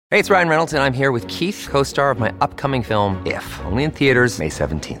Hey, it's Ryan Reynolds, and I'm here with Keith, co-star of my upcoming film, If, only in theaters May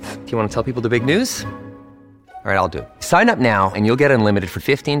 17th. Do you want to tell people the big news? All right, I'll do it. Sign up now and you'll get unlimited for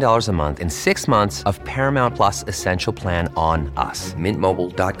 $15 a month and 6 months of Paramount Plus Essential Plan on us.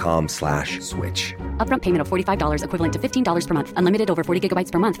 MintMobile.com/switch. Upfront payment of $45 equivalent to $15 per month. Unlimited over 40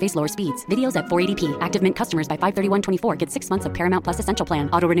 gigabytes per month. Face lower speeds. Videos at 480p. Active Mint customers by 531.24 get 6 months of Paramount Plus Essential Plan.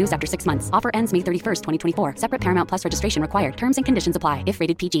 Auto renews after 6 months. Offer ends May 31st, 2024. Separate Paramount Plus registration required. Terms and conditions apply if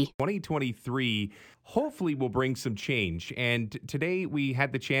rated PG. 2023 hopefully will bring some change. And today we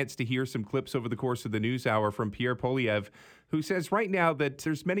had the chance to hear some clips over the course of the news hour from Pierre Poilievre, who says right now that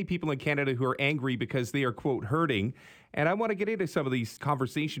there's many people in Canada who are angry because they are, quote, hurting. And I want to get into some of these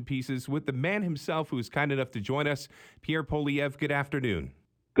conversation pieces with the man himself who is kind enough to join us. Pierre Poilievre, good afternoon.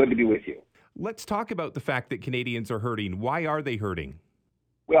 Good to be with you. Let's talk about the fact that Canadians are hurting. Why are they hurting?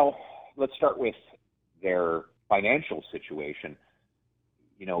 Well, let's start with their financial situation.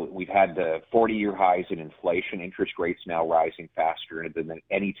 You know, we've had the 40-year highs in inflation, interest rates now rising faster than at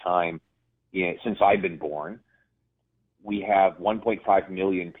any time since I've been born. We have 1.5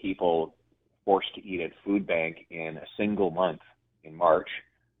 million people forced to eat at food bank in a single month in March.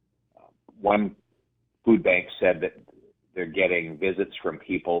 One food bank said that they're getting visits from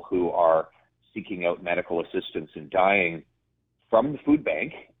people who are seeking out medical assistance and dying from the food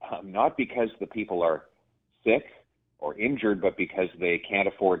bank, not because the people are sick or injured, but because they can't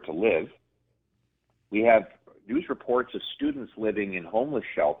afford to live. We have news reports of students living in homeless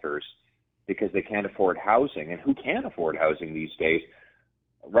shelters because they can't afford housing. And who can afford housing these days?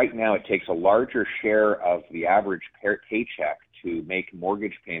 Right now, it takes a larger share of the average paycheck to make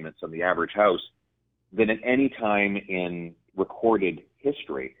mortgage payments on the average house than at any time in recorded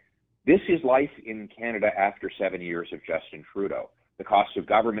history. This is life in Canada after 7 years of Justin Trudeau. The cost of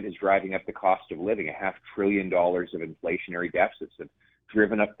government is driving up the cost of living. $500 billion of inflationary deficits have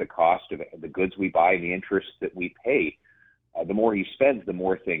driven up the cost of the goods we buy and the interest that we pay. The more he spends, the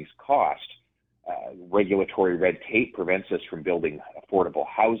more things cost. Regulatory red tape prevents us from building affordable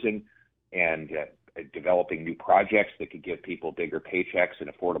housing and developing new projects that could give people bigger paychecks and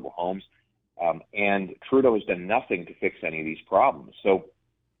affordable homes. And Trudeau has done nothing to fix any of these problems. So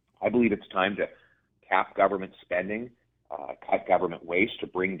I believe it's time to cap government spending, cut government waste to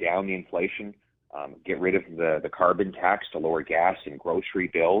bring down the inflation, get rid of the carbon tax to lower gas and grocery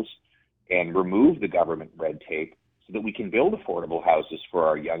bills, and remove the government red tape so that we can build affordable houses for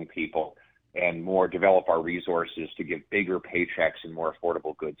our young people and develop our resources to give bigger paychecks and more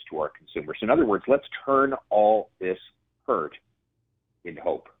affordable goods to our consumers. In other words, let's turn all this hurt into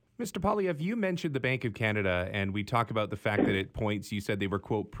hope. Mr. Poilievre, you mentioned the Bank of Canada, and we talk about the fact that at points you said they were,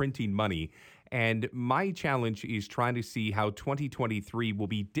 quote, printing money. And my challenge is trying to see how 2023 will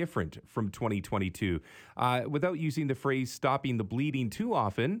be different from 2022. Without using the phrase stopping the bleeding too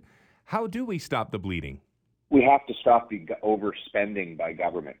often, how do we stop the bleeding? We have to stop the overspending by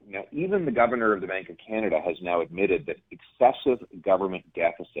government. Now, even the governor of the Bank of Canada has now admitted that excessive government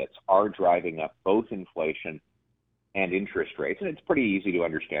deficits are driving up both inflation and interest rates. And it's pretty easy to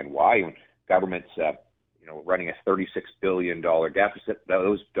understand why. When government's running a $36 billion deficit,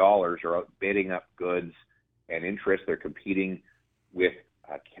 those dollars are out bidding up goods and interest. They're competing with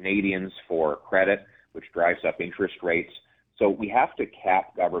Canadians for credit, which drives up interest rates. So we have to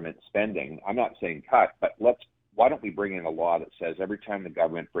cap government spending. I'm not saying cut, but why don't we bring in a law that says every time the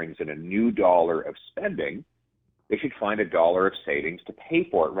government brings in a new dollar of spending, they should find a dollar of savings to pay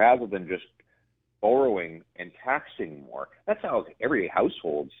for it rather than just borrowing and taxing more. That's how every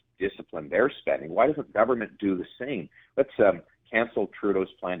household's discipline their spending. Why doesn't government do the same? Let's cancel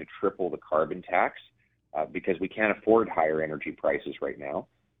Trudeau's plan to triple the carbon tax because we can't afford higher energy prices right now.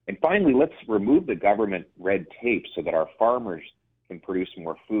 And finally, let's remove the government red tape so that our farmers can produce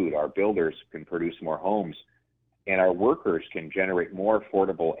more food, our builders can produce more homes, and our workers can generate more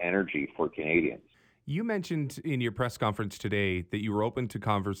affordable energy for Canadians. You mentioned in your press conference today that you were open to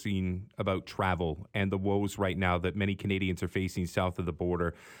conversing about travel and the woes right now that many Canadians are facing south of the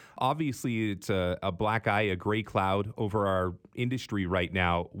border. Obviously, it's a black eye, a gray cloud over our industry right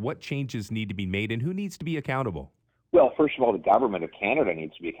now. What changes need to be made and who needs to be accountable? Well, first of all, the government of Canada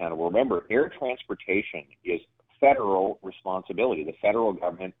needs to be accountable. Remember, air transportation is federal responsibility. The federal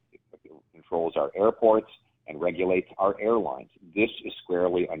government controls our airports and regulates our airlines. This is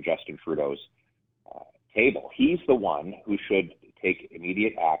squarely on Justin Trudeau's table. He's the one who should take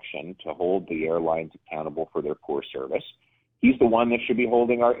immediate action to hold the airlines accountable for their poor service. He's the one that should be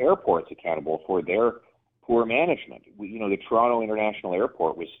holding our airports accountable for their poor management. The Toronto International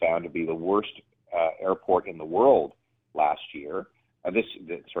Airport was found to be the worst airport in the world last year. This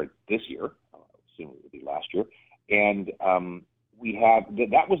year. I assume it would be last year. And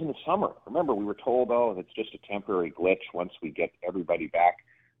that was in the summer. Remember, we were told, oh, it's just a temporary glitch. Once we get everybody back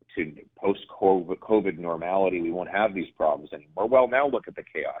to post-COVID normality, we won't have these problems anymore. Well, now look at the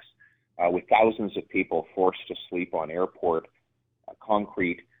chaos. With thousands of people forced to sleep on airport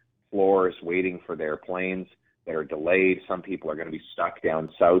concrete floors waiting for their planes that are delayed. Some people are going to be stuck down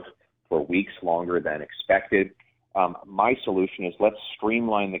south for weeks longer than expected. My solution is let's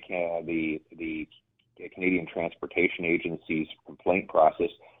streamline the Canadian Transportation Agency's complaint process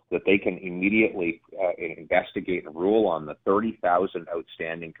so that they can immediately investigate and rule on the 30,000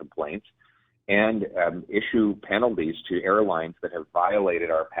 outstanding complaints and issue penalties to airlines that have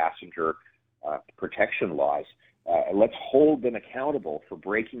violated our passenger protection laws. Let's hold them accountable for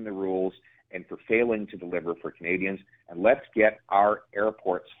breaking the rules and for failing to deliver for Canadians, and let's get our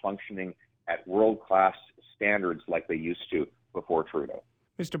airports functioning at world-class standards like they used to before Trudeau.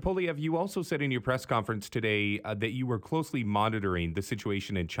 Mr. Poilievre, you also said in your press conference today that you were closely monitoring the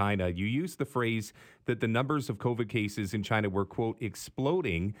situation in China. You used the phrase that the numbers of COVID cases in China were, quote,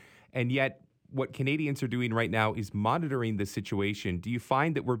 exploding, and yet what Canadians are doing right now is monitoring the situation. Do you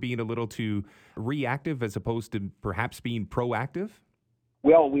find that we're being a little too reactive as opposed to perhaps being proactive?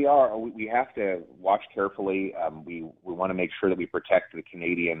 Well, we are. We have to watch carefully. We want to make sure that we protect the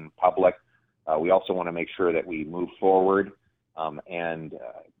Canadian public. We also want to make sure that we move forward, and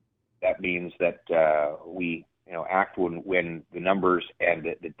that means that we act when the numbers and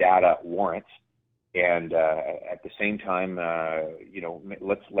the data warrants. And at the same time,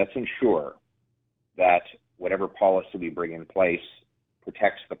 let's ensure that whatever policy we bring in place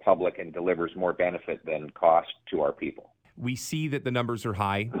protects the public and delivers more benefit than cost to our people. We see that the numbers are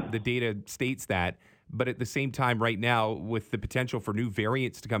high. The data states that. But at the same time, right now, with the potential for new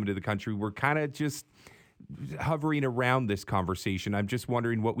variants to come into the country, we're kind of just hovering around this conversation. I'm just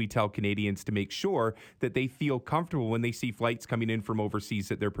wondering what we tell Canadians to make sure that they feel comfortable when they see flights coming in from overseas,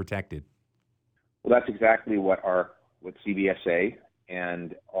 that they're protected. Well, that's exactly what CBSA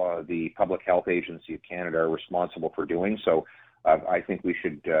and the Public Health Agency of Canada are responsible for doing. So I think they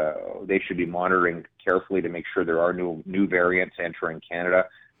should be monitoring carefully to make sure there are new variants entering Canada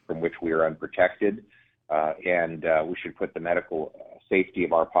from which we are unprotected. And we should put the medical safety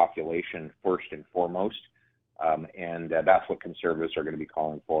of our population first and foremost. And that's what Conservatives are going to be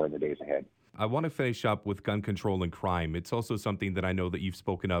calling for in the days ahead. I want to finish up with gun control and crime. It's also something that I know that you've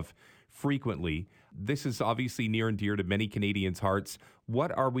spoken of frequently. This is obviously near and dear to many Canadians' hearts.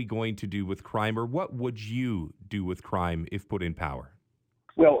 What are we going to do with crime, or what would you do with crime if put in power?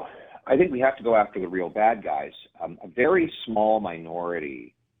 Well, I think we have to go after the real bad guys. A very small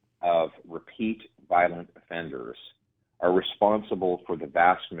minority of repeat violent offenders are responsible for the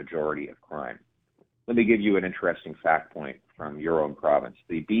vast majority of crime. Let me give you an interesting fact point from your own province.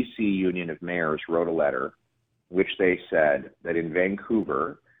 The BC Union of Mayors wrote a letter in which they said that in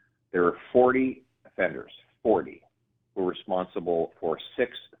Vancouver, there are 40 offenders, 40, who are responsible for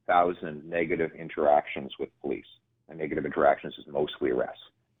 6,000 negative interactions with police. And negative interactions is mostly arrests.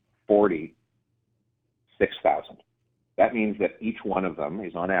 40, 6,000. That means that each one of them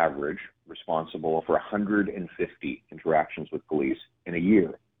is on average responsible for 150 interactions with police in a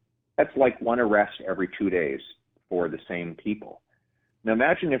year. That's like one arrest every 2 days for the same people. Now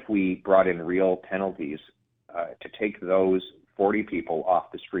imagine if we brought in real penalties to take those 40 people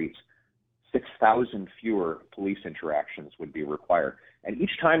off the streets. 6,000 fewer police interactions would be required. And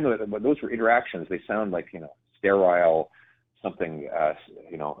each time those were interactions, they sound like, sterile, something,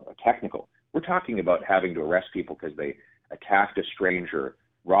 technical. We're talking about having to arrest people because they attacked a stranger,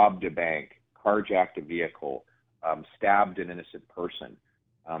 robbed a bank, carjacked a vehicle, stabbed an innocent person,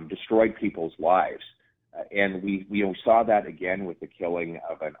 destroyed people's lives. And we saw that again with the killing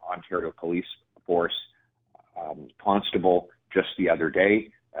of an Ontario Police Force constable just the other day.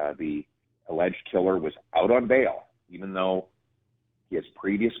 The alleged killer was out on bail, even though he has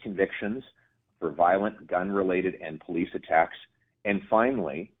previous convictions for violent gun-related and police attacks. And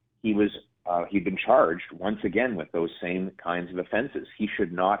finally, he'd been charged once again with those same kinds of offenses. He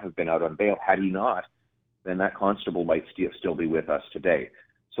should not have been out on bail. Had he not, then that constable might still be with us today.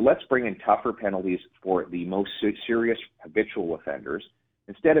 So let's bring in tougher penalties for the most serious habitual offenders,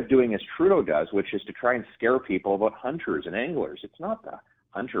 instead of doing as Trudeau does, which is to try and scare people about hunters and anglers. It's not the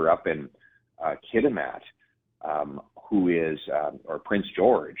hunter up in Kitimat or Prince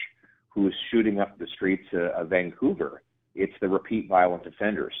George, who is shooting up the streets of Vancouver. It's the repeat violent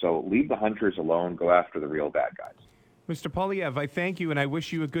offenders. So leave the hunters alone. Go after the real bad guys. Mr. Poilievre, I thank you, and I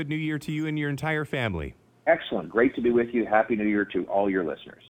wish you a good New Year to you and your entire family. Excellent. Great to be with you. Happy New Year to all your listeners.